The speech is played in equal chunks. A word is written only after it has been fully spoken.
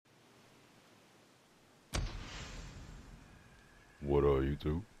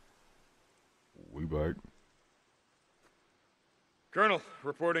too. We back. Colonel,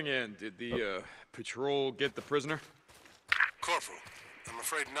 reporting in. Did the patrol get the prisoner? Corporal, I'm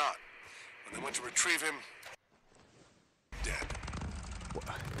afraid not. When they went to retrieve him, dead. What?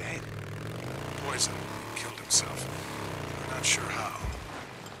 Dead? Poison. Killed himself. We're not sure how.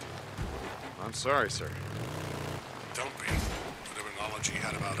 I'm sorry, sir. Don't be. Whatever knowledge he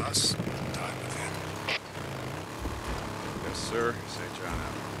had about us, died with him. Yes, sir. St. John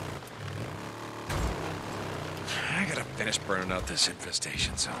out. I gotta finish burning out this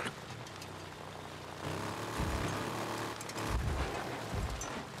infestation zone.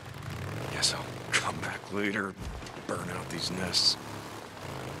 Guess I'll come back later, burn out these nests.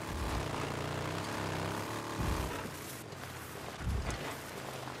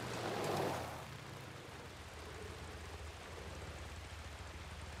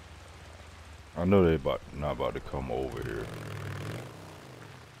 I know they not about to come over here.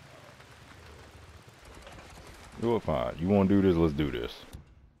 You're fine. You want to do this? Let's do this.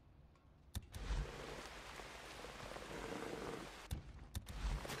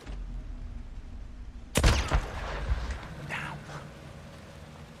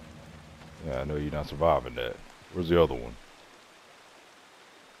 Yeah, I know you're not surviving that. Where's the other one?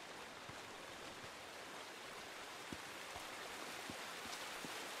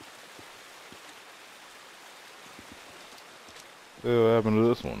 What happened to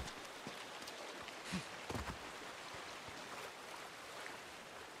this one?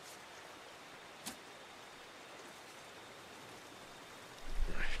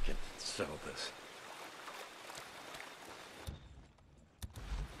 I can sell this.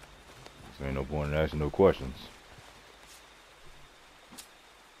 There ain't no point in asking no questions.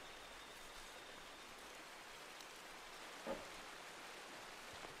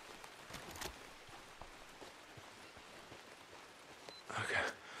 Okay.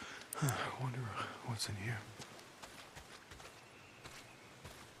 I wonder what's in here.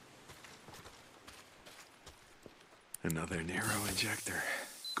 Another Nero injector.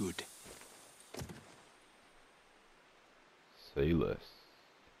 Good. Say less.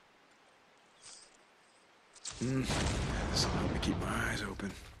 So let me keep my eyes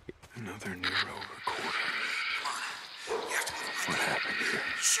open. Another Nero recorder. Come on. You have to move. What happened here?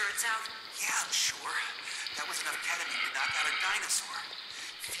 You sure it's out? Yeah, I'm sure. That was enough ketamine to knock out a dinosaur.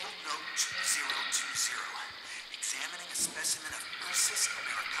 Field note 2020. Examining a specimen of Ursus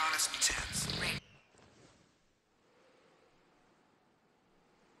americanus mutans.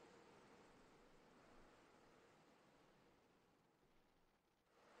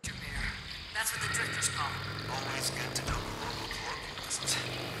 That's what the drifters call it. Always good to know the local colloquialisms.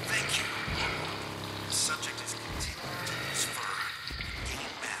 Thank you. The subject is continuing to lose fur and gain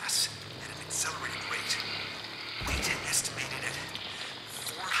mass at an accelerated rate. Weight estimated at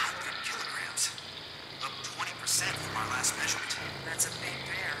 400 kilograms. Up 20% from our last measurement. That's a big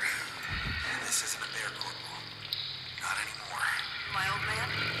bear. And this isn't a bear, Corporal. Not anymore. My old man,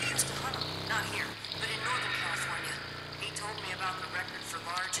 he used to hunt them. Not here, but in Northern California. He told me about the record for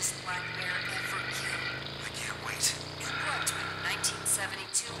largest black bear ever killed. I can't wait. In Brunswick,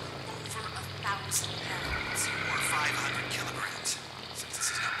 1972, over 1,000 pounds. Or 500 kilograms, since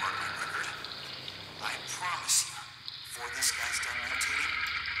this is not part of my record. I promise you, before this guy's done mutating,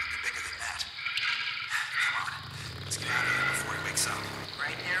 it'll be bigger than that. Come on, let's get out of here before he wakes up.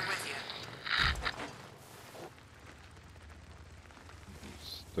 Right there with you.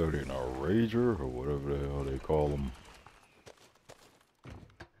 Studying a rager or whatever the hell they call them.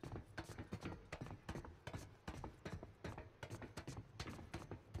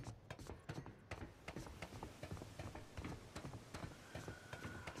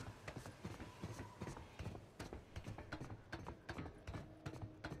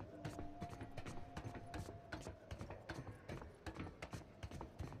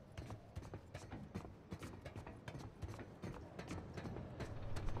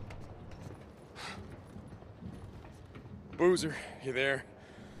 Boozer, you there?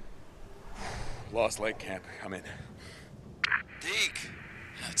 Lost Lake Camp. I'm in. Deke,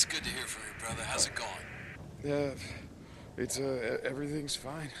 it's good to hear from you, brother. How's it going? It's everything's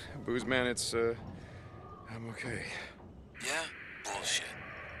fine. Booze man, I'm okay. Yeah? Bullshit.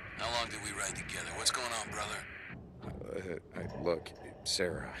 How long did we ride together? What's going on, brother? Look,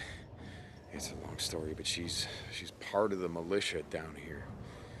 Sarah. It's a long story, but she's part of the militia down here.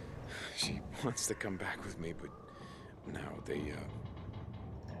 She wants to come back with me, but now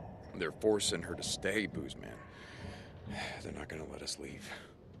they're forcing her to stay, Booze man. They're not gonna let us leave.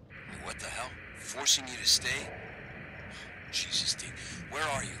 What the hell? Forcing you to stay? Jesus, Deke. Where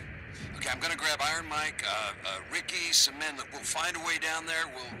are you? Okay, I'm gonna grab Iron Mike, Rikki, some men. Look, we'll find a way down there.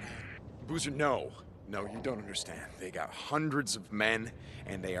 We'll... Boozer, no. No, you don't understand. They got hundreds of men,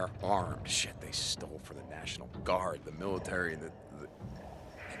 and they are armed. Shit, they stole from the National Guard, the military, and the...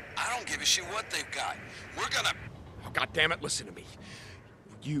 I don't give a shit what they've got. We're gonna... Oh, God damn it, listen to me.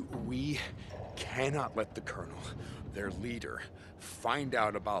 We cannot let the Colonel, their leader, find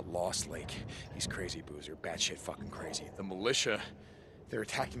out about Lost Lake. He's crazy, Boozer. Batshit fucking crazy. The militia, they're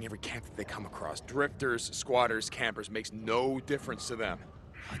attacking every camp that they come across. Drifters, squatters, campers, makes no difference to them.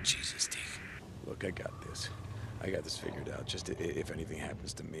 Oh, Jesus, Deacon. Look, I got this. I got this figured out. Just if anything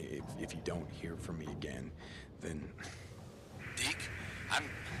happens to me, if you don't hear from me again, then... Deke,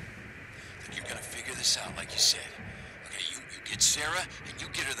 you're gonna figure this out like you said. Okay, you get Sarah, and you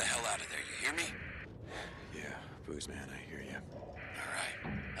get her the hell out of there. You hear me? Yeah, Booze man, I hear you. All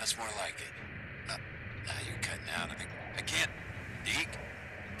right, that's more like it. Now you're cutting out. I can't.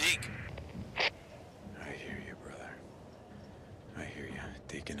 Deke. I hear you, brother. I hear you.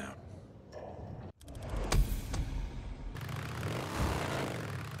 Deacon out.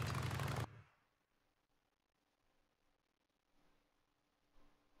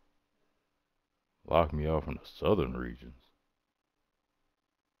 Lock me off in the southern regions.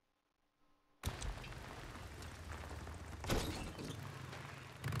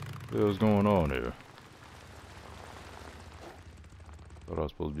 What the hell's going on here? Thought I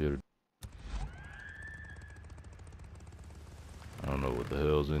was supposed to be able to... I don't know what the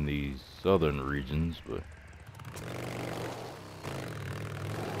hell's in these southern regions, but...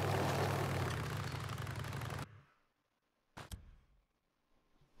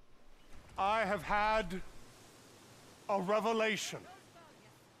 I have had a revelation.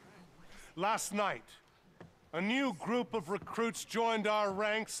 Last night, a new group of recruits joined our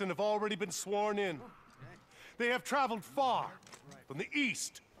ranks and have already been sworn in. They have traveled far, from the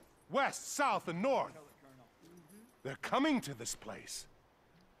east, west, south, and north. They're coming to this place.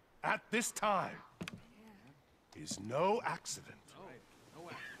 At this time is no accident.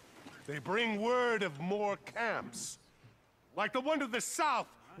 They bring word of more camps, like the one to the south,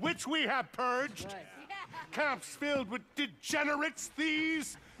 which we have purged. Camps filled with degenerates,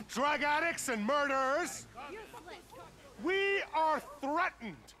 thieves, drug addicts, and murderers. We are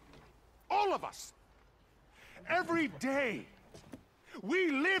threatened. All of us. Every day.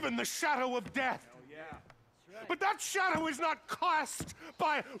 We live in the shadow of death. But that shadow is not cast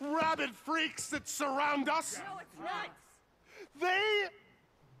by rabid freaks that surround us. No, it's not. They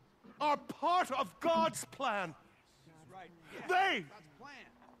are part of God's plan. They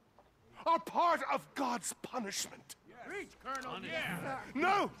are part of God's punishment.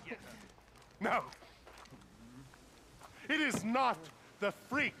 No! No! It is not the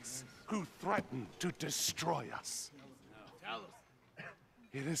freaks who threaten to destroy us.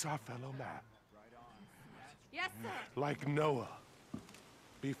 It is our fellow man. Yes, sir. Like Noah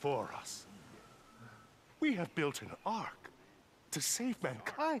before us. We have built an ark to save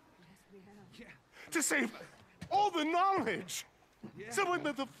mankind. To save all the knowledge. So when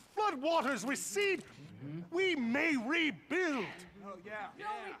the flood waters recede, we may rebuild. No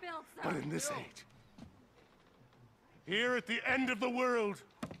rebuild, sir. But in this age, here at the end of the world,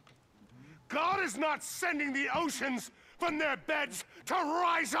 God is not sending the oceans from their beds to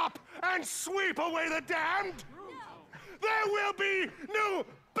rise up and sweep away the damned. There will be no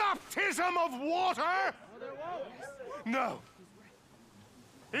baptism of water. No.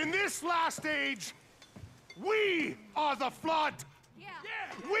 In this last age, we are the flood. Yeah.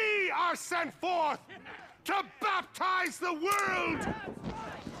 We are sent forth to baptize the world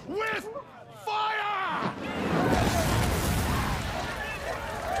with fire!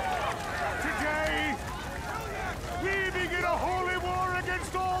 Today, we begin a holy war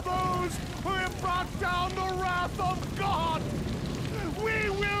against all those who have brought down the wrath of God. We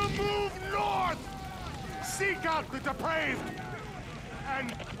will move north, seek out the depraved,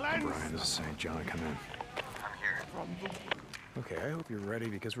 and cleanse... Brian, this is St. John. Come in. I'm here. Okay, I hope you're ready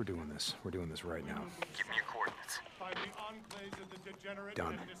because we're doing this. We're doing this right now. Give me your coordinates. Find the enclaves of the degenerate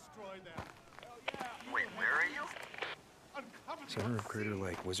Done. and destroy them. Wait, where are you? Uncover the Center of Crater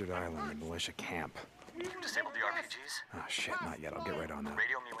Lake, Wizard Island, the militia camp. You disabled the RPGs? Ah, shit, not yet. I'll get right on that.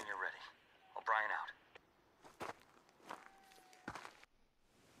 Radio me when you're ready. O'Brien out.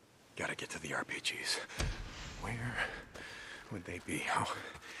 Gotta get to the RPGs. Where would they be? Oh,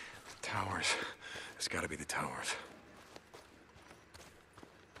 the towers. It's gotta be the towers.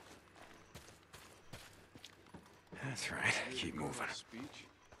 That's right. Keep moving.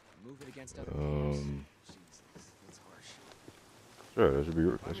 Sure, that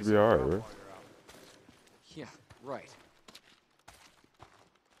should be alright, right? Yeah, right.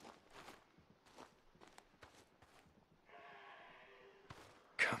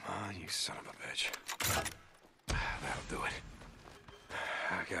 on, you son of a bitch. That'll do it.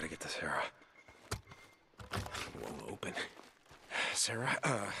 I gotta get to Sarah. Won't open. Sarah,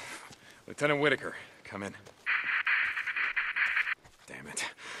 Lieutenant Whitaker, come in. Damn it.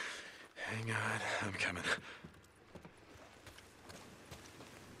 Hang on, I'm coming.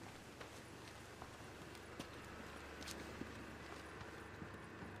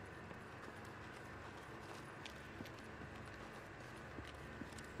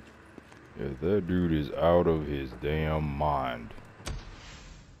 Yeah, that dude is out of his damn mind.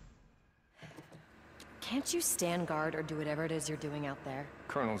 Can't you stand guard or do whatever it is you're doing out there?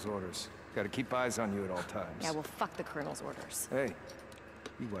 Colonel's orders. Gotta keep eyes on you at all times. Yeah, well, fuck the Colonel's orders. Hey,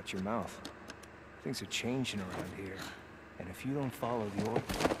 you watch your mouth. Things are changing around here. And if you don't follow the orders...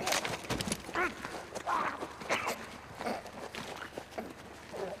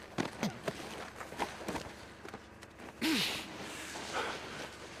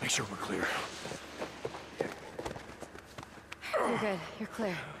 Make sure we're clear. You're good. You're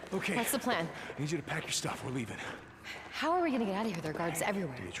clear. Okay. What's the plan? I need you to pack your stuff. We're leaving. How are we gonna get out of here? There are guards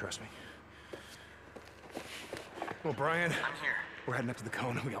everywhere. Do you trust me? Well, Brian. I'm here. We're heading up to the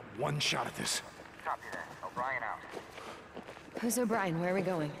cone. We got one shot at this. Copy that. O'Brien out. Who's O'Brien? Where are we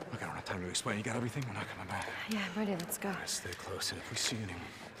going? Look, I don't have time to explain. You got everything? We're not coming back. Yeah, I'm ready. Let's go. Stay close, and if we see anyone...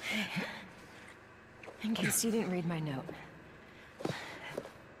 In case you didn't read my note.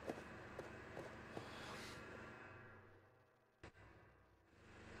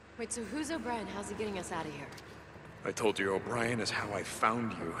 Wait, so who's O'Brien? How's he getting us out of here? I told you O'Brien is how I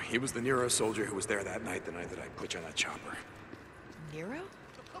found you. He was the Nero soldier who was there that night, the night that I put you on that chopper. Nero?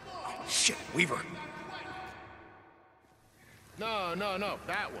 Oh, shit, Weaver. No,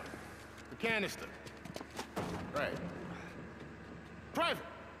 that one. The canister. Right. Private,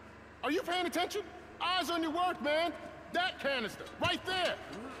 are you paying attention? Eyes on your work, man. That canister, right there.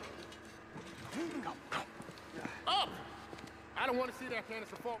 Go. Up! I don't want to see that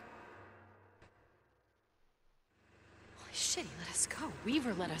canister fall. Holy shit, he let us go.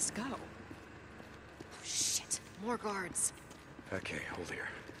 Weaver let us go. Oh shit, more guards. Okay, hold here.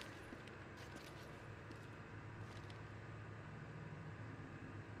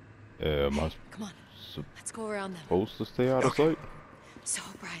 Am I Come on, let's go around them. supposed to stay out of sight? So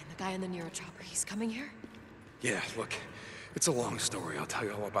O'Brien, the guy in the Nero chopper, he's coming here? Yeah, look, it's a long story. I'll tell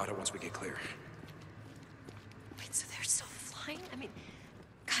you all about it once we get clear. Wait, so they're still flying? I mean,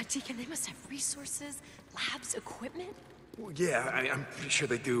 God, Deacon, they must have resources, labs, equipment? Well, yeah, I'm pretty sure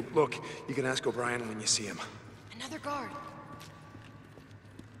they do. Look, you can ask O'Brien when you see him. Another guard.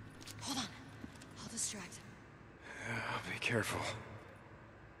 Hold on. I'll distract him. Be careful.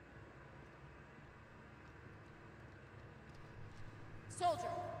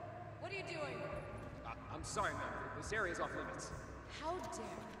 Soldier, what are you doing? I'm sorry, ma'am. This area's off limits. How dare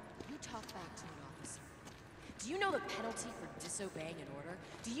you talk back to an officer? Do you know the penalty for disobeying an order?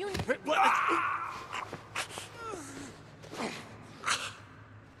 Do you...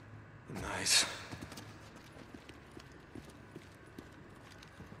 Nice.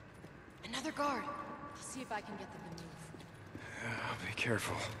 Another guard. I'll see if I can get them to move. Be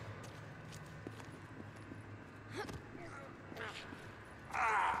careful.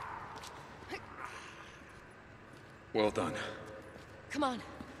 Well done. Come on.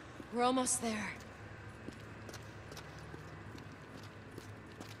 We're almost there.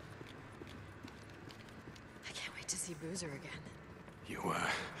 I can't wait to see Boozer again.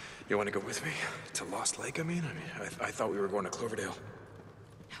 You want to go with me? To Lost Lake, I mean? I thought we were going to Cloverdale.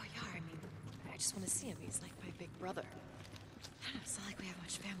 No, we are. I mean, I just want to see him. He's like my big brother. I don't know, it's not like we have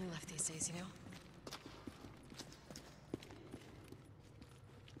much family left these days, you know?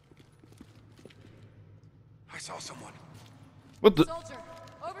 I saw someone. What the? Soldier,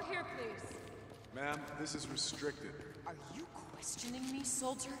 over here, please. Ma'am, this is restricted. Are you questioning me,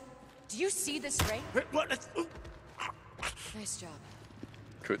 soldier? Do you see this ring? What? Nice job.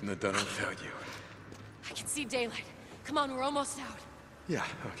 Couldn't have done it without you. I can see daylight. Come on, we're almost out. Yeah,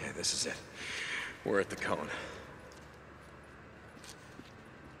 okay, this is it. We're at the cone.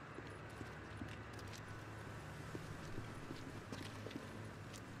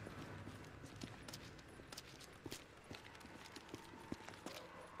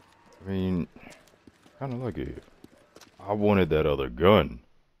 I mean, kind of like it. I wanted that other gun.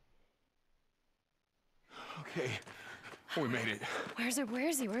 Okay, we made it. Where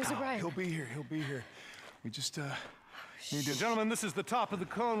is he? Where's O'Brien? He'll be here. We just, need to... Gentlemen, this is the top of the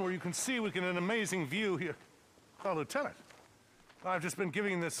cone where you can see an amazing view here. Oh, Lieutenant, I've just been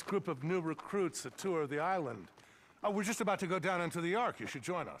giving this group of new recruits a tour of the island. We're just about to go down into the Ark. You should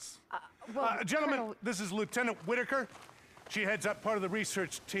join us. Well, Gentlemen, Colonel... this is Lieutenant Whitaker. She heads up part of the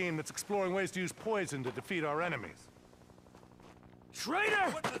research team that's exploring ways to use poison to defeat our enemies.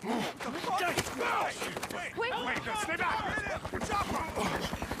 Traitor! Wait, stay back!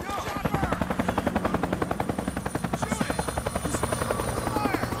 Chopper!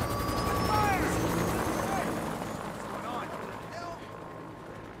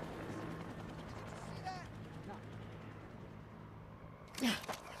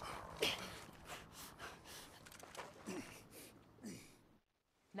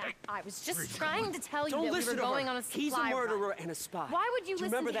 Matt, I was just trying to tell you Don't that we listen were to going her. on a supply He's a run. murderer and a spy. Why would you Do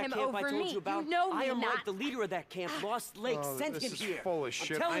listen remember to him that camp over I told me? you about? You know I me, am Matt. like the leader of that camp. Lost Lake sent him this here. is full of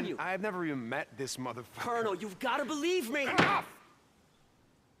shit. I'm telling you. I've never even met this motherfucker. Colonel, you've got to believe me. Enough!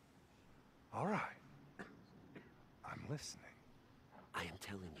 All right. I'm listening. I am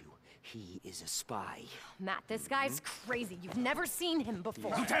telling you, he is a spy. Matt, this guy's crazy. You've never seen him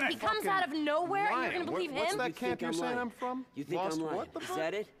before. Lieutenant! He comes out of nowhere and you're gonna believe What's him? that You camp think you're I'm saying lying? I'm from? You think Lost I'm lying? what the Is fuck?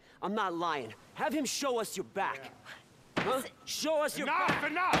 that it? I'm not lying. Have him show us your back. Huh? Show us your back.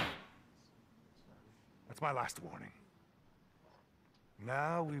 Enough! That's my last warning.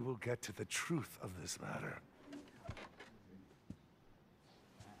 Now we will get to the truth of this matter.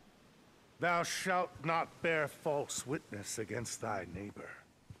 Thou shalt not bear false witness against thy neighbor.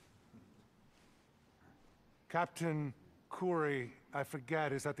 Captain Kuori, I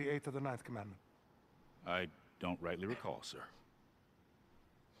forget, is that the 8th or the 9th commandment? I don't rightly recall, sir.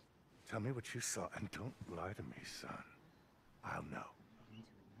 Tell me what you saw, and don't lie to me, son. I'll know.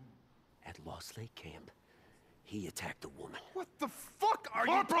 At Lost Lake Camp, he attacked a woman. What the fuck are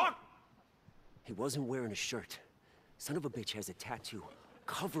you talking? He wasn't wearing a shirt. Son of a bitch has a tattoo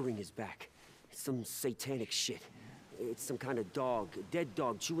covering his back. It's some satanic shit. It's some kind of dog, a dead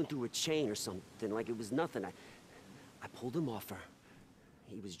dog chewing through a chain or something, like it was nothing. I pulled him off her.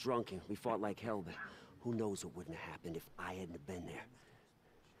 He was drunk and we fought like hell, but who knows what wouldn't have happened if I hadn't have been there.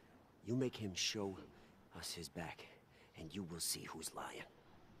 You make him show us his back, and you will see who's lying.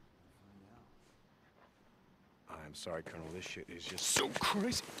 I'm sorry, Colonel. This shit is just so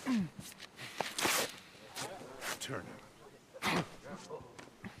crazy. Turn him.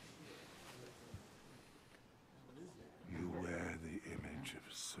 You wear the image of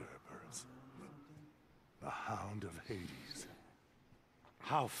Cerberus, the Hound of Hades.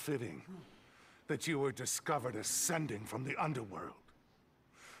 How fitting that you were discovered ascending from the underworld.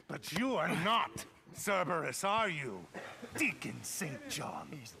 But you are not Cerberus, are you? Deacon St. John.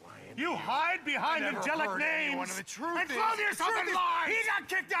 He's lying. You hide behind angelic names The truth and clothe yourself in lies! He got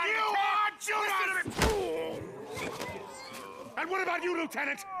kicked out You of the are Judas! And what about you,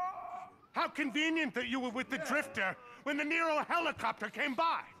 Lieutenant? How convenient that you were with the Drifter when the Nero helicopter came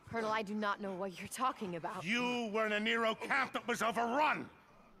by. Colonel, I do not know what you're talking about. You were in a Nero camp that was overrun.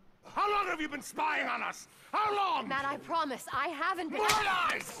 How long have you been spying on us? How long? Matt, I promise, I haven't been— More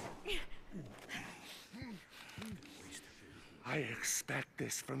lies! I expect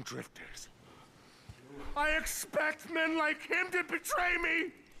this from Drifters. I expect men like him to betray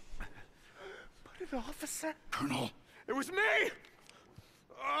me! But an officer? Colonel. It was me!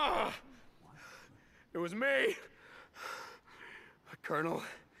 It was me! Colonel,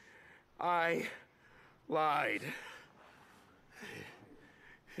 I lied.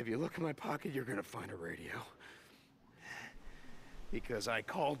 If you look in my pocket, you're gonna find a radio. Because I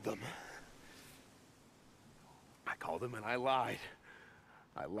called them. I called them and I lied.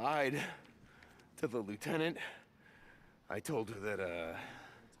 I lied to the lieutenant. I told her that,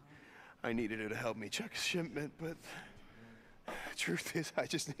 I needed her to help me check a shipment, but the truth is, I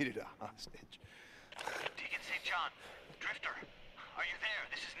just needed a hostage. Deacon St. John, Drifter, are you there?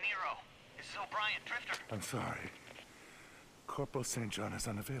 This is Nero. This is O'Brien, Drifter. I'm sorry. Corporal St. John is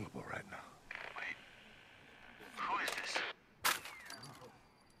unavailable right now. Wait, who is this?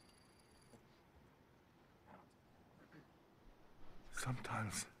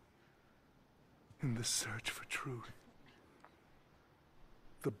 Sometimes, in the search for truth,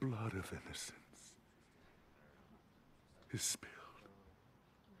 the blood of innocence is spilled.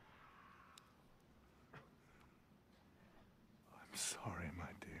 I'm sorry, my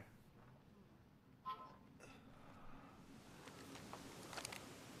dear.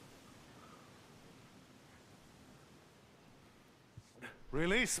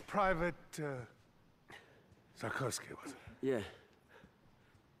 Release Private, Sarkovsky, was it? Yeah.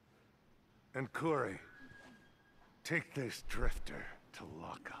 And Kuori, take this Drifter to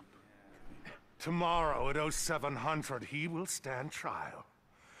lock up. Tomorrow at 0700, he will stand trial,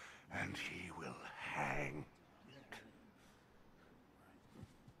 and he will hang.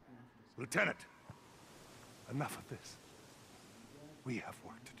 Lieutenant, enough of this. We have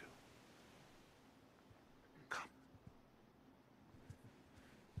work to do. Come.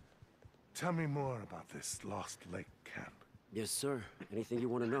 tell me more about this Lost Lake camp? Yes, sir. Anything you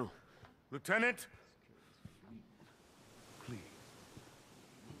want to know? Lieutenant? Please.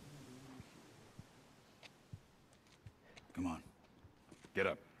 Come on. Get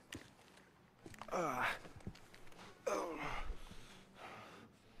up.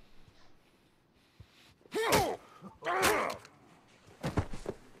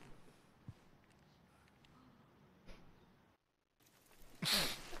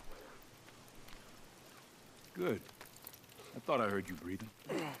 Good. I thought I heard you breathing.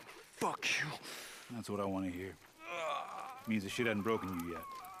 Fuck you. That's what I want to hear. Means the shit hadn't broken you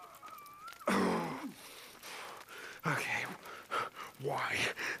yet. Okay. Why?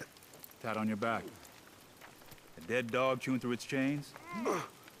 Tat on your back. A dead dog chewing through its chains?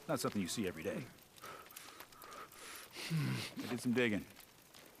 Not something you see every day. I did some digging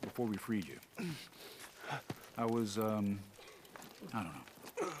before we freed you. I was, I don't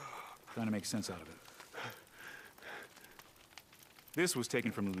know, trying to make sense out of it. This was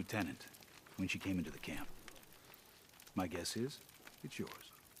taken from a lieutenant when she came into the camp. My guess is, it's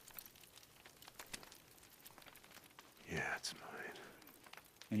yours. Yeah, it's mine.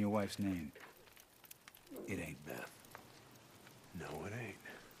 And your wife's name? It ain't Beth. No, it ain't.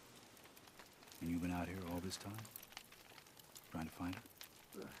 And you've been out here all this time? Trying to find her?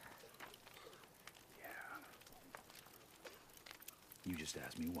 Yeah. You just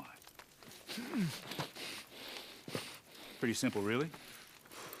asked me why. Pretty simple, really.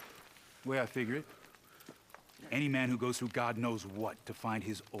 The way I figure it, any man who goes through God knows what to find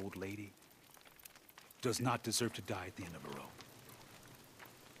his old lady does not deserve to die at the end of a rope.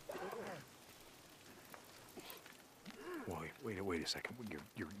 Wait a second.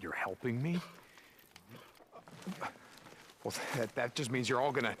 You're helping me? Well, that just means you're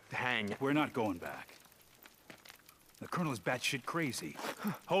all gonna hang. We're not going back. The Colonel is batshit crazy.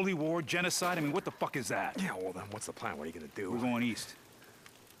 Holy war, genocide, I mean, what the fuck is that? Yeah, well then, what's the plan? What are you gonna do? We're going east.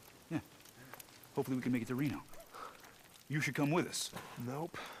 Yeah. Hopefully we can make it to Reno. You should come with us.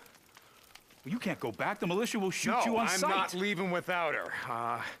 Nope. Well, you can't go back. The militia will shoot you on sight. I'm not leaving without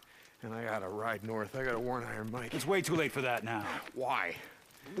her. And I gotta ride north. I gotta warn Iron Mike. It's way too late for that now. Why?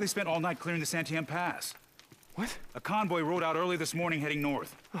 They spent all night clearing the Santiam Pass. What? A convoy rode out early this morning heading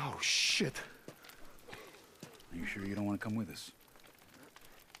north. Oh, shit. Are you sure you don't want to come with us?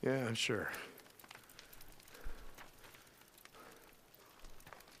 Yeah, I'm sure.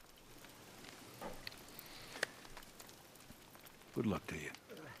 Good luck to you,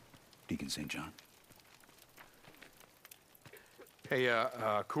 Deacon St. John. Hey,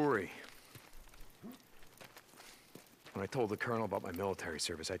 Kuori. When I told the Colonel about my military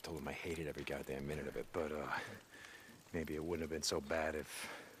service, I told him I hated every goddamn minute of it, but, maybe it wouldn't have been so bad if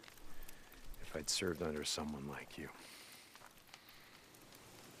I'd served under someone like you.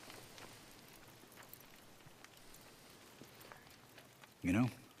 You know,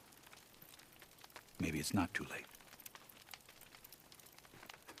 maybe it's not too late.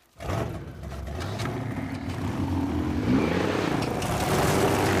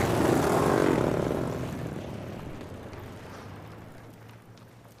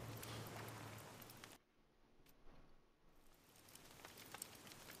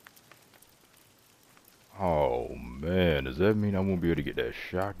 Oh man, does that mean I won't be able to get that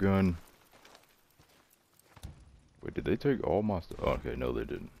shotgun? Wait, did they take all my stuff? Oh, okay, no they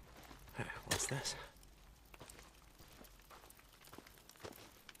didn't. Hey, what's this?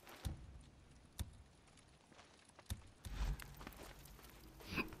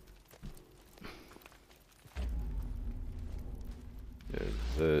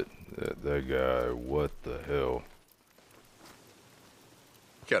 Yeah, that guy, what the hell?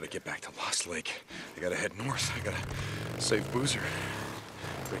 Gotta get back to Lost Lake. I gotta head north. I gotta save Boozer.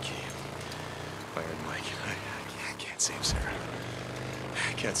 Rikki. Iron Mike. I can't save Sarah.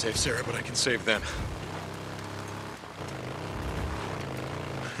 I can't save Sarah, but I can save them.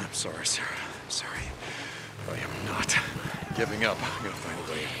 I'm sorry, Sarah. I'm sorry. I am not giving up. I'm gonna find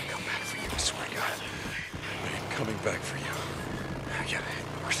a way to come back for you. I swear to God. I am coming back for you. I gotta head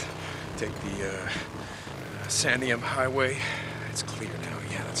north. Take the Santiam Highway. It's clear now.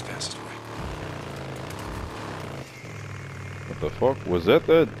 Yeah, that's fastest way. What the fuck? Was that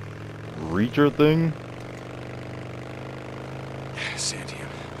Reacher thing? Santiam.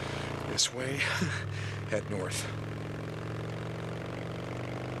 This way. Head north.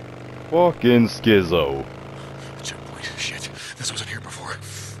 Fucking Skizzo. Checkpoint. Shit. This wasn't here before.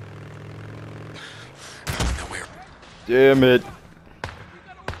 Nowhere. Damn it.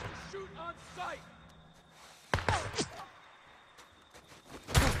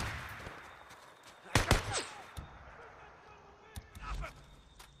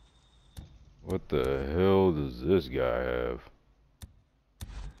 What the hell does this guy have?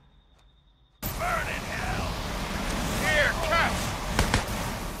 Burn in hell! Here, catch!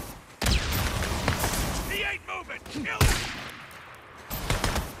 He ain't moving! Kill him!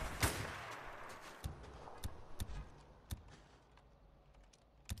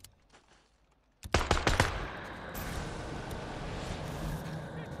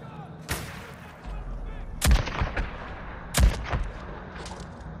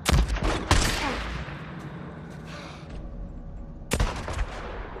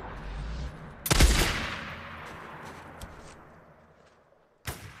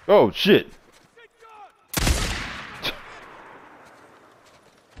 Oh shit!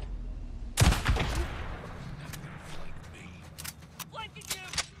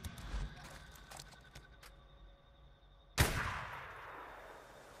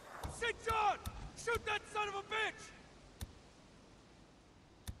 Shoot that son of a bitch!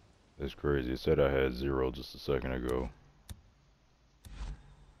 That's crazy. It said I had 0 just a second ago.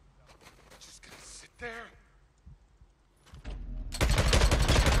 Just gonna sit there?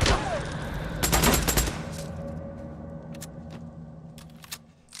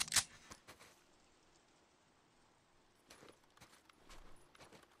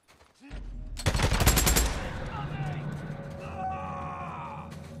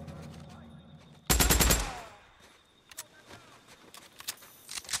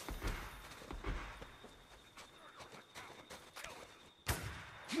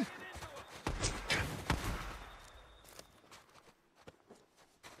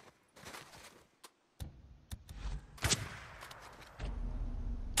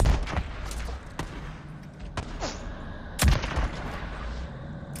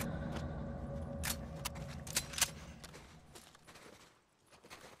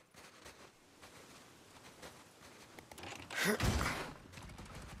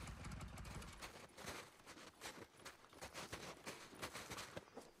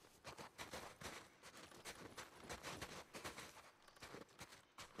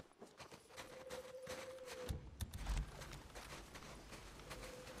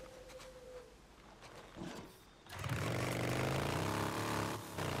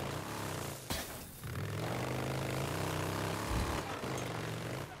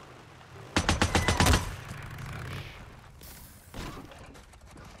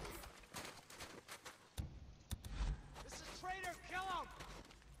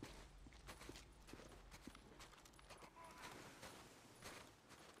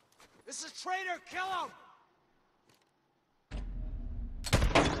 This is traitor! Kill him!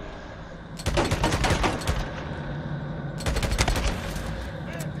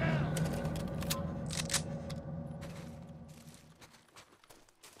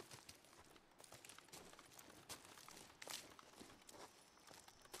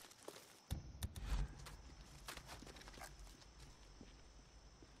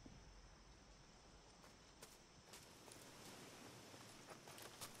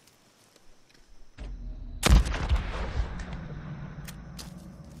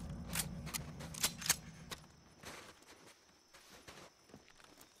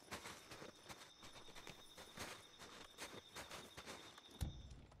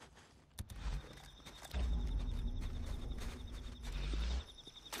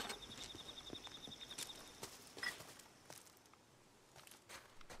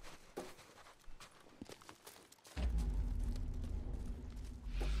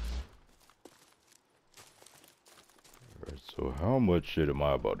 So how much shit am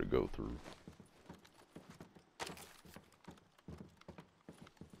I about to go through?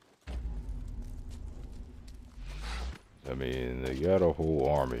 I mean, they got a whole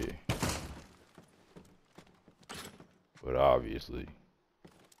army. But obviously,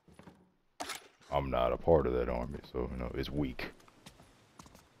 I'm not a part of that army, so, you know, it's weak.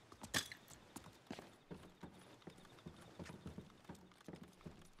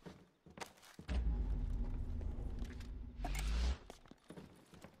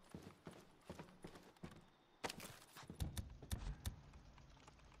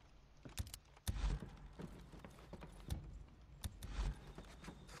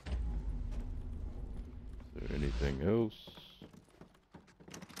 Anything else?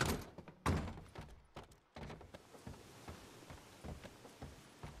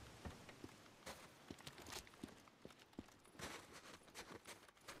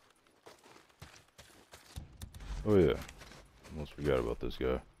 Oh yeah, almost forgot about this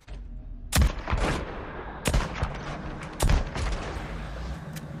guy.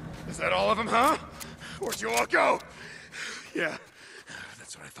 Is that all of them, huh? Where'd you all go? Yeah,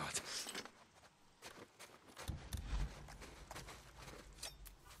 that's what I thought.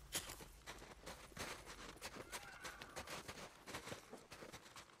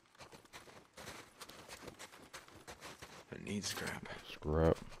 need scrap.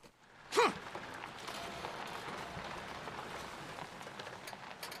 Scrap.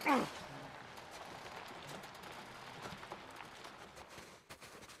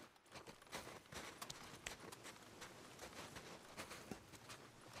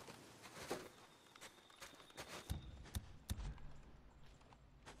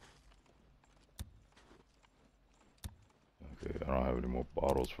 Okay, I don't have any more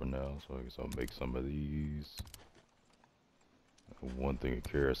bottles for now, so I guess I'll make some of these. One thing of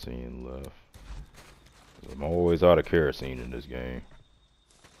kerosene left. 'Cause I'm always out of kerosene in this game.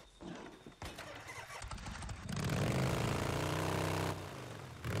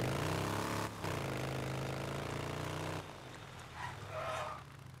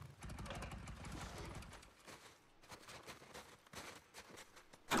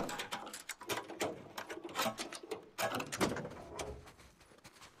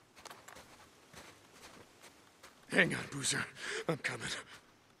 Hang on, Boozer. I'm coming.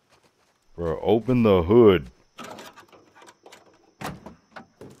 Bro, open the hood.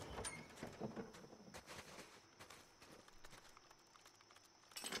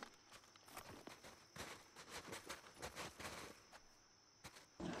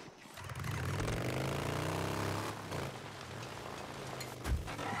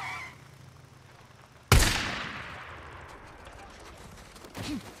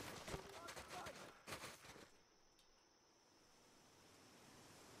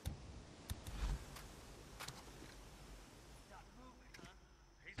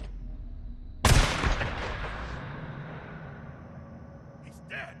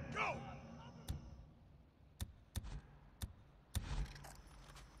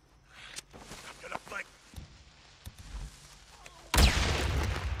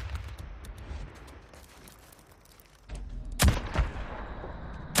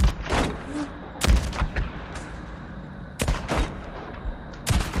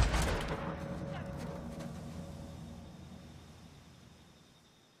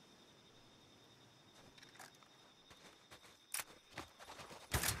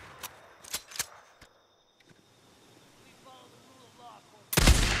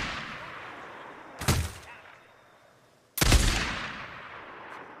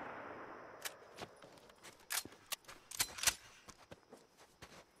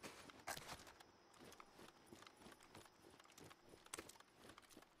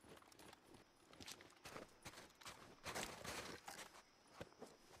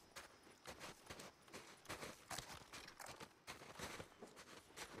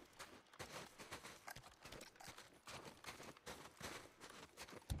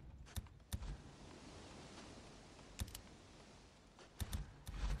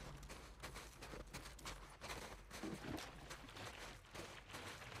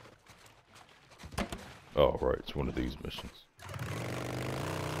 Oh, right, it's one of these missions.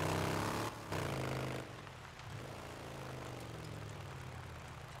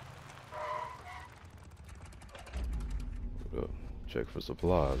 Check for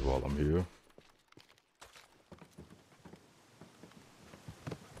supplies while I'm here.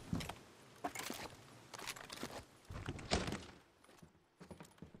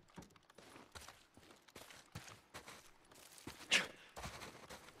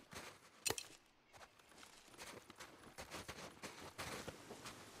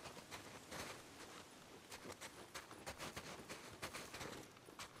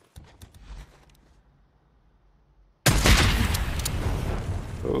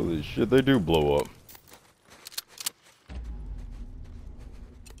 Holy shit, they do blow up.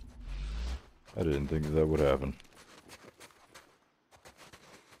 I didn't think that would happen.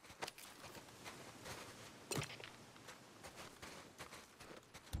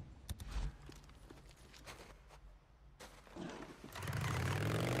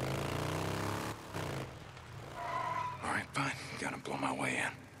 Alright, fine. Gotta blow my way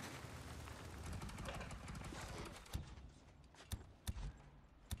in.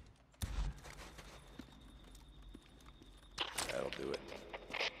 That'll do it.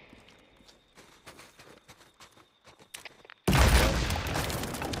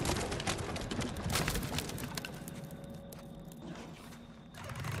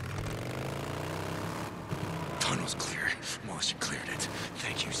 Tunnel's clear. Militia cleared it.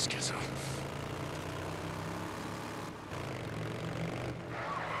 Thank you, Skizzo.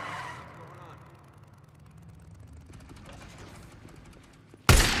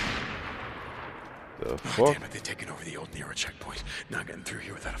 The Oh, fuck? damn it, they're taking over the old Nero checkpoint. Not getting through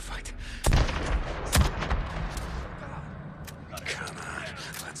here without a fight. Come on,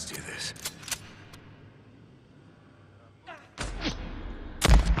 let's do this.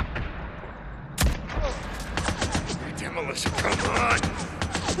 Demolition.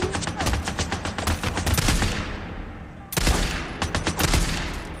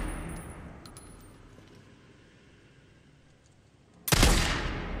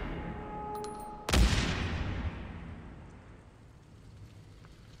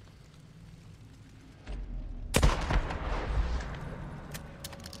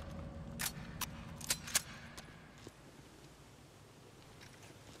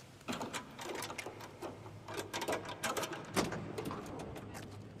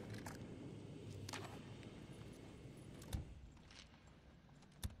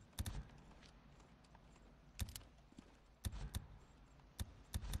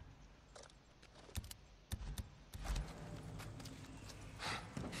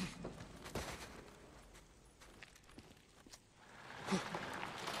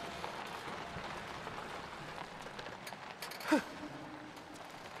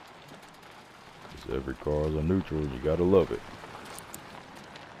 Every car is a neutral, you gotta love it.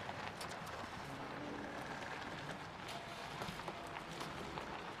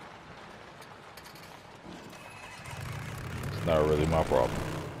 It's not really my problem.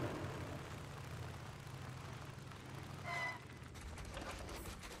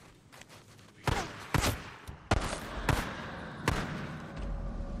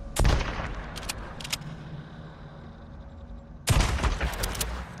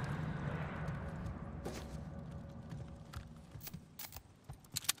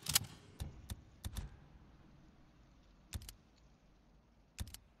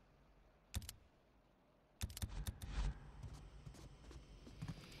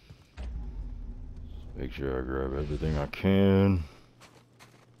 Make sure I grab everything I can.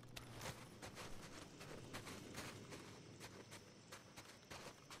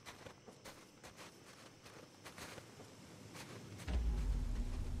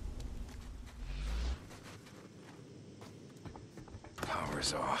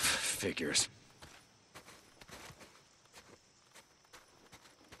 Power's off. Figures.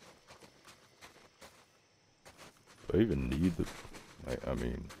 Do I even need the... I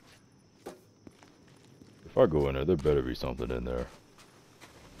mean... If I go in there better be something in there.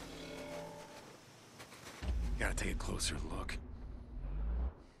 Gotta take a closer look.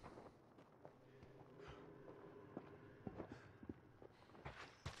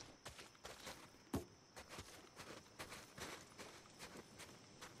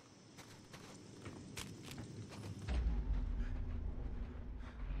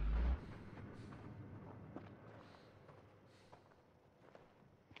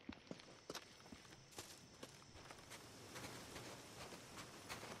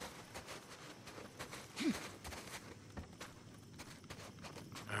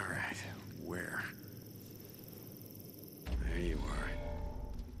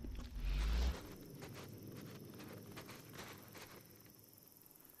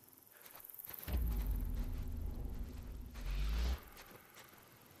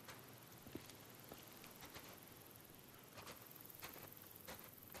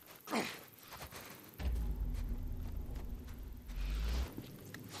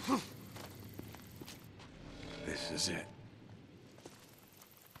 This is it.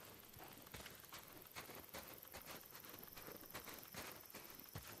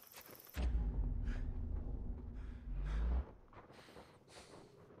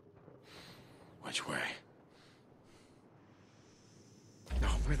 Which way? Oh,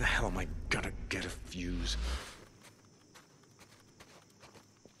 where the hell am I gonna get a fuse?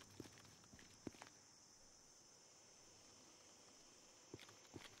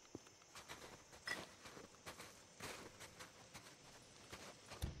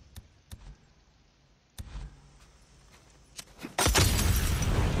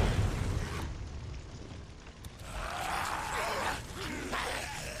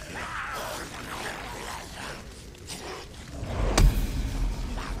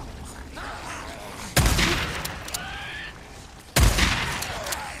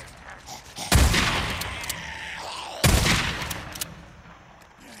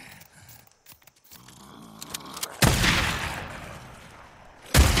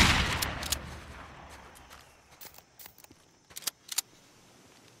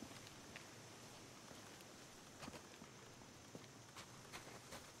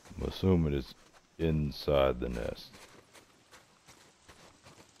 I'm assuming it's inside the nest.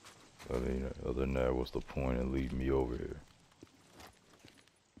 I mean, other than that, what's the point in leading me over here?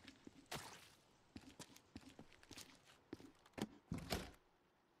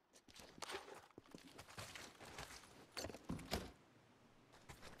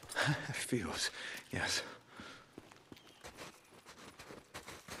 Fuse, yes.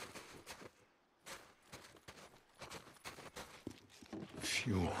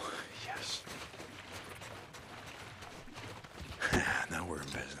 Fuel, yes. Now we're in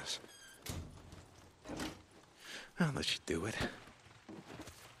business. I'll let you do it. Here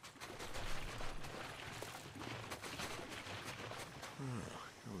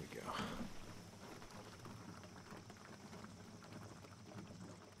we go.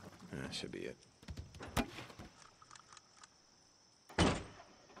 That should be it.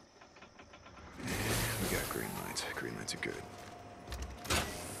 We got green lights. Green lights are good.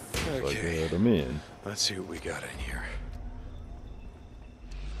 Okay. Like, I'm in. Let's see what we got in here.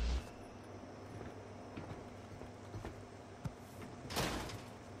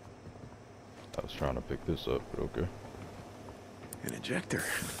 I was trying to pick this up, but okay. An ejector.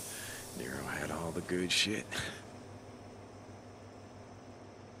 Nero had all the good shit.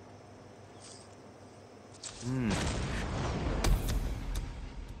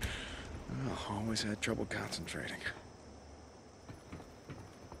 Well, always had trouble concentrating.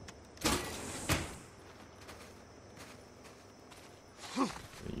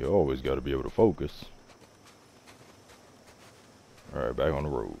 You always got to be able to focus. All right, back on the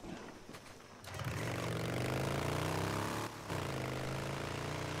road.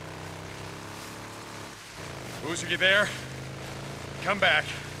 Boozer, you there? Come back.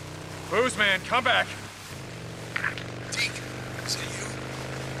 Booze, man, come back. Deke, is that you?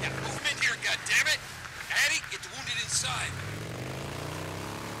 Yeah, move him in here, goddammit! Addy, get the wounded inside.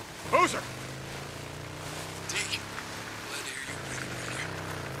 Boozer! Deacon, glad to hear you breathing, brother.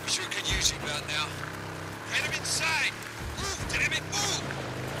 We sure could use you about now. Get him inside! Move, damn it, move!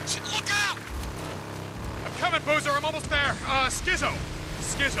 Shit, look out! I'm coming, Boozer, I'm almost there. Skizzo!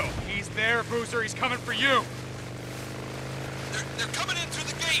 Skizzo, he's there, Boozer, he's coming for you. They're coming in through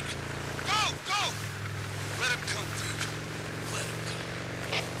the gate! Go, go! Let him come, Duke. Let him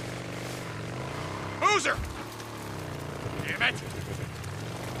come. Boozer! Damn it!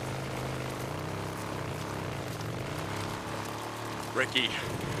 Rikki,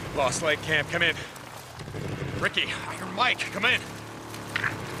 Lost Lake Camp, come in. Rikki, Iron Mike, come in.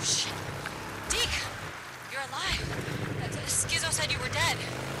 Shit. Deke, you're alive. Skizzo said you were dead.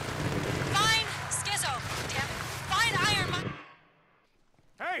 Find Skizzo. Damn it. Find Iron Mike.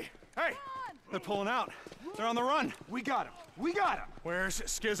 Hey, hey! They're pulling out. They're on the run. We got him. We got him. Where's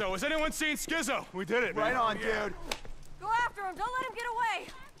Skizzo? Has anyone seen Skizzo? We did it, man. Right on, dude. Go after him. Don't let him get away.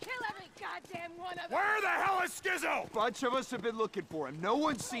 Kill every goddamn one of them. Where the hell is Skizzo? Bunch of us have been looking for him. No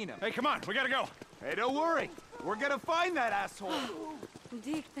one's seen him. Hey, come on. We gotta go. Hey, don't worry. We're gonna find that asshole.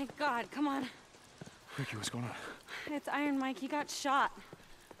 Deke, thank God. Come on. Rikki, what's going on? It's Iron Mike. He got shot.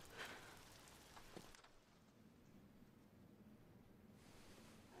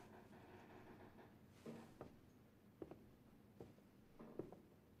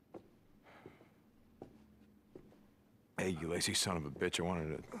 Hey, you lazy son of a bitch. I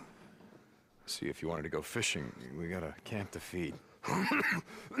wanted to see if you wanted to go fishing. We got a camp to feed. You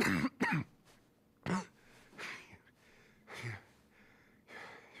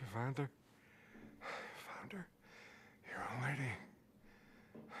found her? Found her? Your old lady?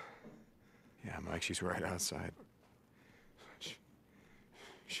 Yeah, Mike, she's right outside.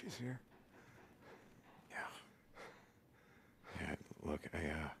 She's here? Yeah. Yeah, look, I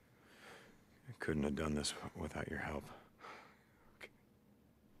couldn't have done this without your help. Okay.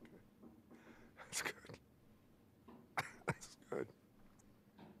 That's good. That's good.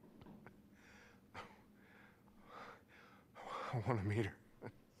 I want to meet her.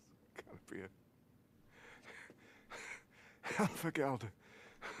 It's gotta be a hell of a gal to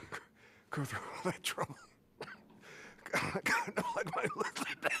go through all that trouble. God, no, like my lips.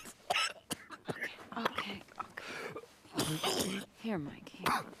 Okay. Here, Mike. Here.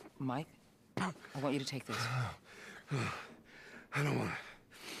 Mike, I want you to take this. I don't want it.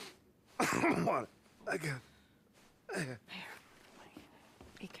 I don't want it. I got it. Here, Mike.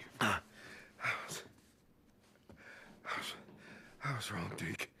 Be careful. I was wrong,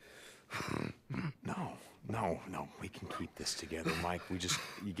 Deke. No. We can keep this together, Mike.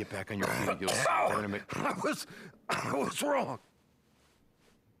 You get back on your feet. You'll see. I was wrong.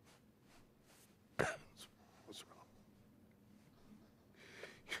 What's wrong?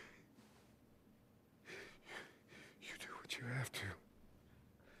 You do what you have to.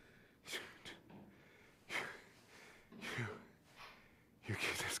 You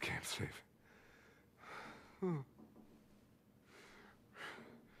keep this camp safe.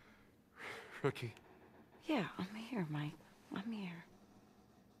 Rikki. Yeah, I'm here, Mike. I'm here.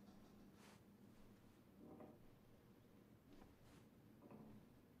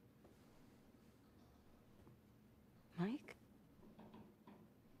 Mike?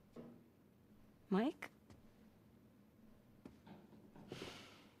 Mike?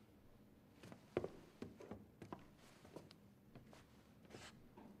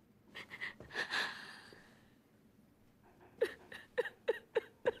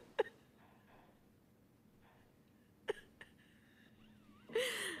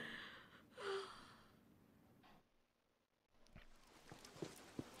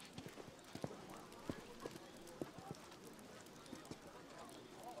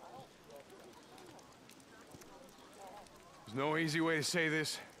 There's no easy way to say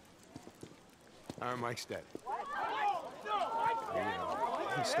this. Iron Mike's dead.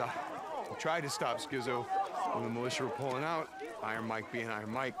 He tried to stop Skizzo when the militia were pulling out. Iron Mike being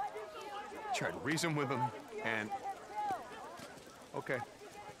Iron Mike. Tried to reason with him, and... Okay.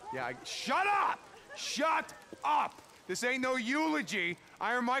 Yeah, Shut up! Shut up! This ain't no eulogy.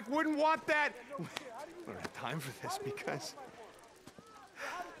 Iron Mike wouldn't want that. We don't have time for this because...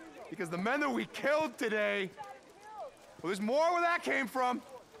 Because the men that we killed today, well, there's more where that came from.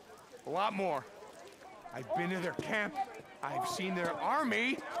 A lot more. I've been to their camp. I've seen their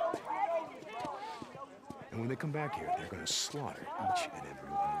army. And when they come back here, they're gonna slaughter each and every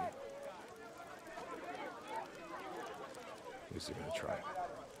one of you. At least they're gonna try.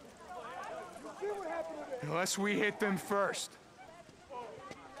 Unless we hit them first.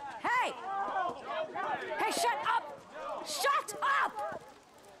 Hey! Hey, shut up! Shut up!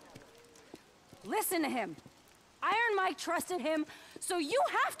 Listen to him. Iron Mike trusted him, so you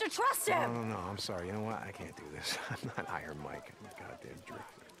have to trust him! No, I'm sorry. You know what? I can't do this. I'm not Iron Mike. I'm a goddamn drifter.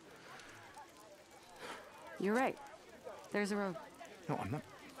 You're right. There's a road. No, I'm not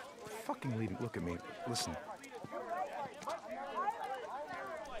fucking leaving. Look at me. Listen.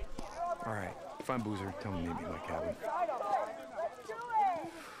 All right. Find Boozer. Tell him to meet me at my cabin.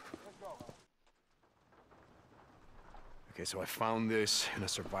 Okay, so I found this in a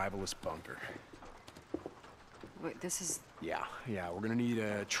survivalist bunker. Wait, this is... Yeah, we're gonna need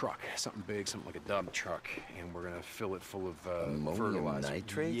a truck. Something big, something like a dump truck. And we're gonna fill it full of ammonium fertilizer.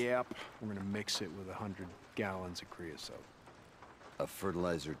 nitrate? Yep. We're gonna mix it with 100 gallons of creosote. A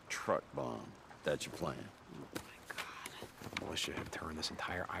fertilizer truck bomb. That's your plan. The militia have turned this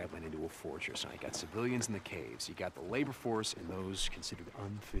entire island into a fortress. Now, you got civilians in the caves, you got the labor force and those considered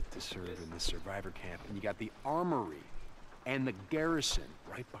unfit to serve in the survivor camp, and you got the armory and the garrison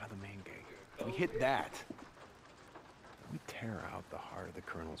right by the main gate. We hit that. We tear out the heart of the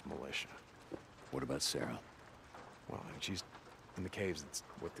colonel's militia. What about Sarah? Well, she's in the caves. It's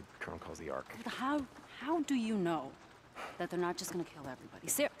what the colonel calls the Ark. How do you know that they're not just gonna kill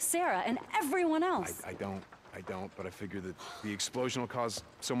everybody? Sarah and everyone else. I don't, but I figure that the explosion will cause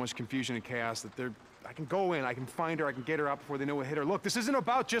so much confusion and chaos that I can go in, I can find her, I can get her out before they know what hit her. Look, this isn't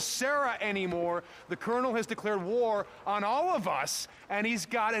about just Sarah anymore. The colonel has declared war on all of us, and he's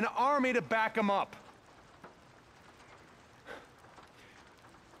got an army to back him up.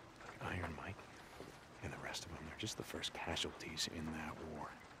 Iron Mike and the rest of them, they're just the first casualties in that war.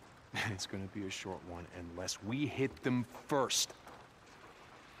 And it's gonna be a short one unless we hit them first.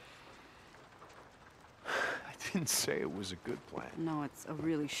 I didn't say it was a good plan. No, it's a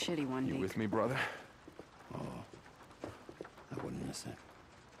really shitty one, You Deke. with me, brother? Oh, I wouldn't miss it.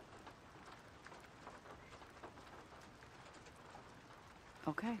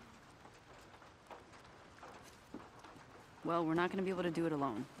 Okay. Well, we're not gonna be able to do it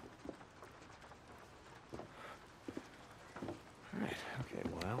alone. All right, okay,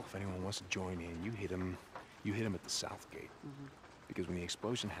 well, if anyone wants to join in, you hit him at the south gate. Because when the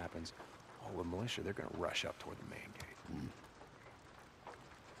explosion happens, all the militia, they're gonna rush up toward the main gate.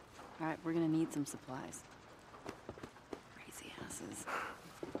 All right, we're gonna need some supplies. Crazy asses.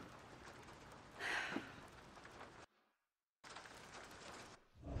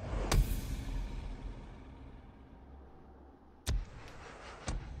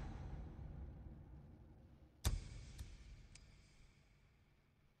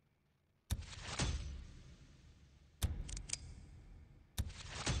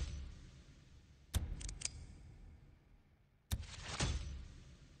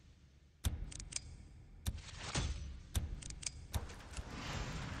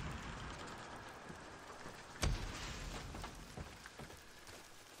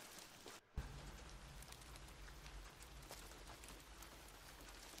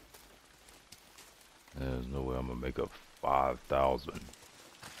 There's no way I'm gonna make up 5,000.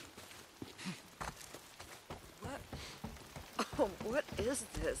 What? Oh, what is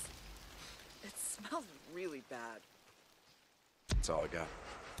this? It smells really bad. That's all I got.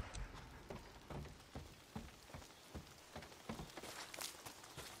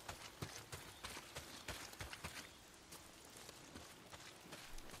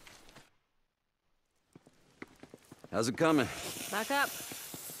 How's it coming? Back up.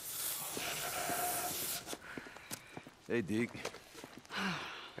 Hey, Deke.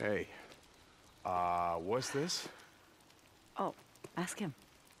 Hey, what's this? Oh, ask him.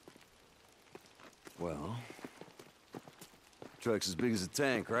 Well, truck's as big as a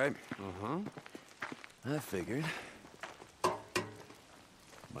tank, right? Uh-huh. I figured.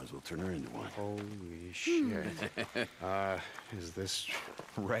 Might as well turn her into one. Holy shit. Is this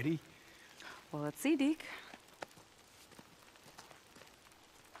ready? Well, let's see, Deke.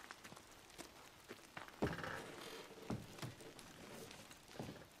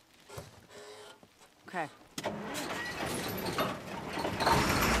 Okay.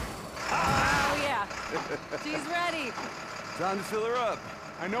 Oh, yeah. She's ready. Time to fill her up.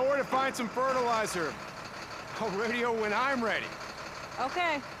 I know where to find some fertilizer. I'll radio when I'm ready.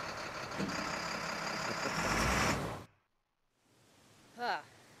 Okay. I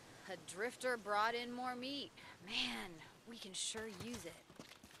Drifter brought in more meat. Man, we can sure use it.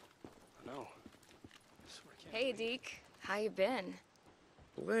 I know. Hey, Deke. How you been?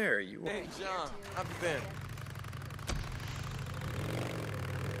 Blair, you... Hey, John. How you been?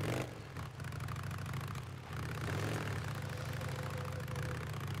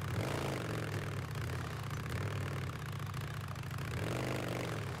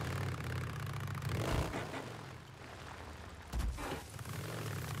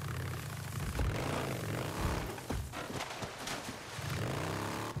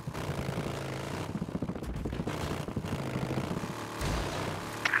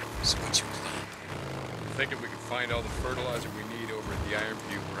 So what's your plan? I'm thinking we can find all the fertilizer we need over at the Iron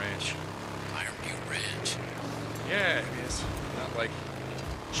Butte Ranch. Iron Butte Ranch? Yeah, I mean, it's not like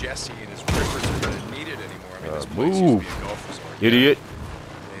Jesse and his rippers are gonna need it anymore. I mean, this place used to Move, be a golf resort. idiot.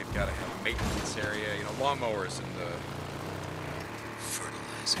 They've got to have a maintenance area, you know, lawnmowers and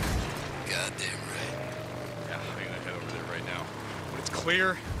fertilizer. Goddamn right. Yeah, I'm gonna head over there right now. When it's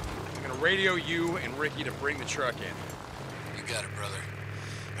clear, I'm gonna radio you and Rikki to bring the truck in. You got it, brother.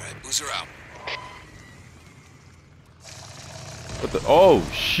 All right, boozer out. What the? Oh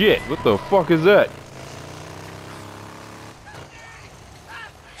shit! What the fuck is that?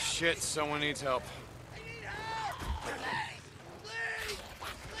 Shit, someone needs help.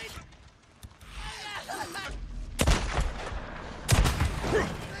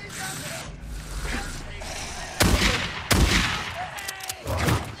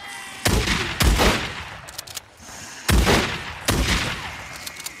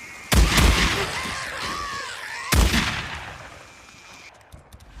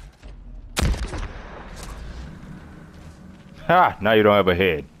 Ha! Now you don't have a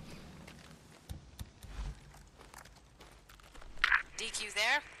head. Deke, you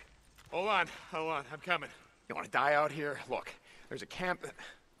there? Hold on, I'm coming. You want to die out here? Look, there's a camp that...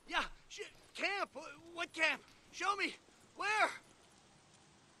 Yeah, camp? What camp? Show me. Where?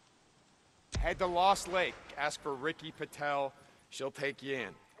 Head to Lost Lake. Ask for Rikki Patel. She'll take you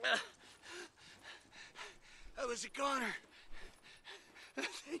in. I was a goner.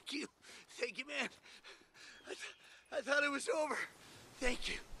 Thank you. Thank you, man. I thought it was over. Thank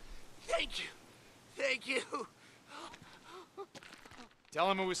you. Thank you. Thank you.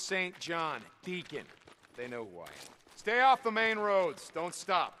 Tell him it was St. John, Deacon. They know who I am. Stay off the main roads. Don't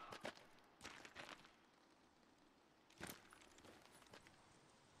stop.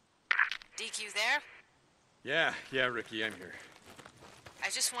 Deke, you there? Yeah, Rikki, I'm here. I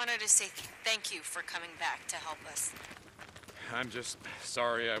just wanted to say thank you for coming back to help us. I'm just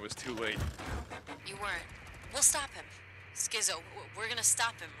sorry I was too late. You weren't. We'll stop him. Skizzo, we're gonna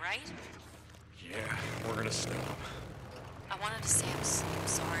stop him, right? Yeah, we're gonna stop him. I wanted to say I'm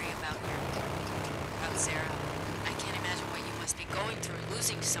sorry about Sarah. I can't imagine what you must be going through,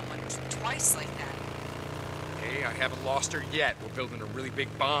 losing someone twice like that. Hey, I haven't lost her yet. We're building a really big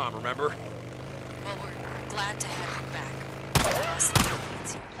bomb, remember? Well, we're glad to have you back.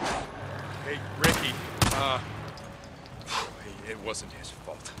 Hey, Rikki, it wasn't his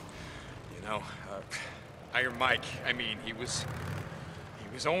fault. You know, Iron Mike, I mean, he was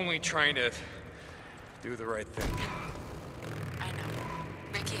only trying to do the right thing. I know.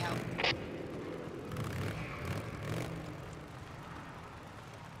 Rikki out.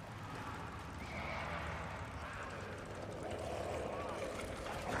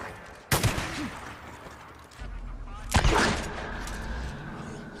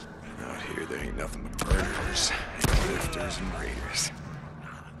 Out here, there ain't nothing but murderers, and lifters, and raiders.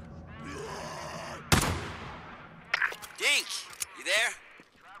 Deke, you there?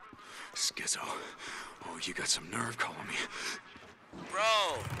 Skizzo. Oh, you got some nerve calling me.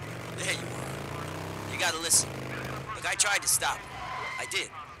 Bro, there you are. You gotta listen. Look, I tried to stop him. I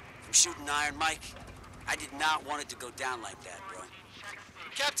did. From shooting Iron Mike. I did not want it to go down like that, bro.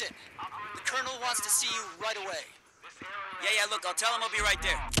 Captain, the Colonel wants to see you right away. Yeah, look, I'll tell him I'll be right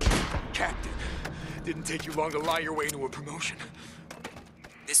there. Captain, didn't take you long to lie your way into a promotion.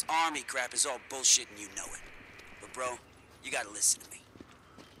 This army crap is all bullshit and you know it. But bro, you gotta listen to me.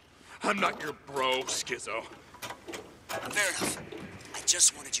 I'm not your bro, Skizzo. Fair enough. I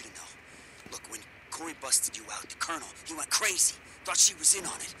just wanted you to know. Look, when Corey busted you out, the Colonel, he went crazy. Thought she was in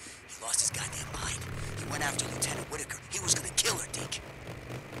on it. He lost his goddamn mind. He went after Lieutenant Whitaker. He was gonna kill her, Deke.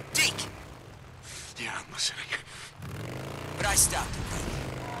 Deke! Yeah, I'm listening. But I stopped him, right?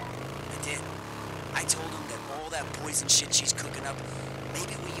 I did. I told him that all that poison shit she's cooking up,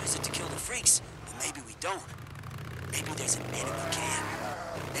 maybe we use it to kill the freaks, but maybe we don't. Maybe there's an enemy camp.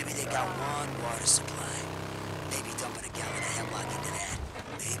 Maybe they got one water supply. Maybe dumping a gallon of hemlock into that.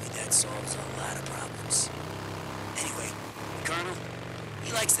 Maybe that solves a lot of problems. Anyway, Colonel,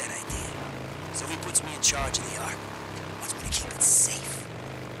 He likes that idea. So he puts me in charge of the Ark. Wants me to keep it safe.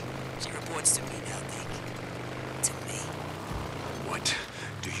 She reports to me now, Dick. To me. What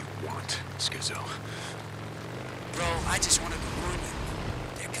do you want, Skizzo? Bro, I just wanted to warn you.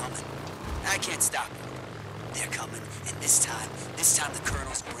 They're coming. I can't stop them. They're coming, and this time the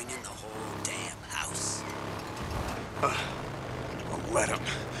Colonel's bringing the whole damn house. Well, let him.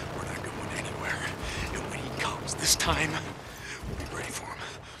 We're not going anywhere. And when he comes this time, we'll be ready for him.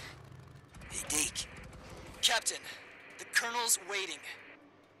 Hey, Deke. Captain, the Colonel's waiting.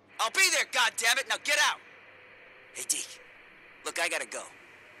 I'll be there, goddammit! Now get out! Hey, Deke. Look, I gotta go.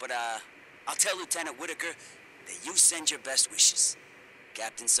 But, I'll tell Lieutenant Whitaker that you send your best wishes.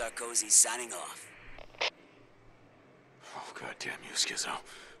 Captain Sarkozy's signing off. Oh, goddamn you, Skizzo.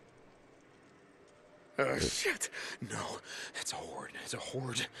 Oh, shit. No, it's a horde. It's a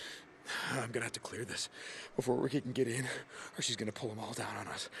horde. I'm gonna have to clear this before Rikki can get in, or she's gonna pull them all down on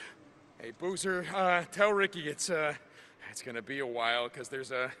us. Hey, Boozer, tell Rikki it's gonna be a while, because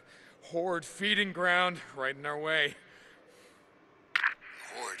there's a horde feeding ground right in our way.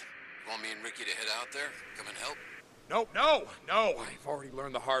 Horde? You want me and Rikki to head out there? Come and help? No, no, no. I've already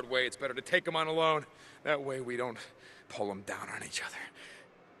learned the hard way. It's better to take them on alone. That way we don't pull them down on each other.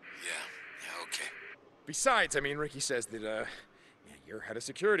 Yeah, okay. Besides, I mean, Rikki says that, yeah, you're head of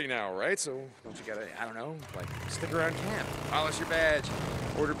security now, right? So don't you gotta, I don't know, like, stick around camp, polish your badge,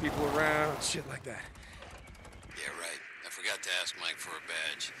 order people around, shit like that. Yeah, right. I forgot to ask Mike for a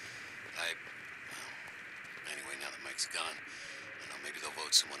badge. Anyway, now that Mike's gone, I don't know, maybe they'll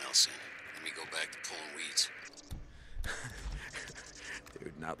vote someone else in. Let me go back to pulling weeds.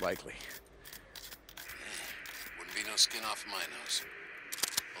 Dude, not likely. Wouldn't be no skin off of my nose.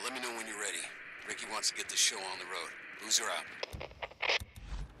 Well, let me know when you're ready. Rikki wants to get the show on the road. Boozer out.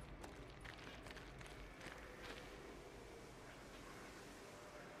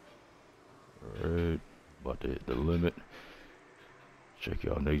 Alright, about to hit the limit. Check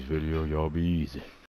y'all next video. Y'all be easy.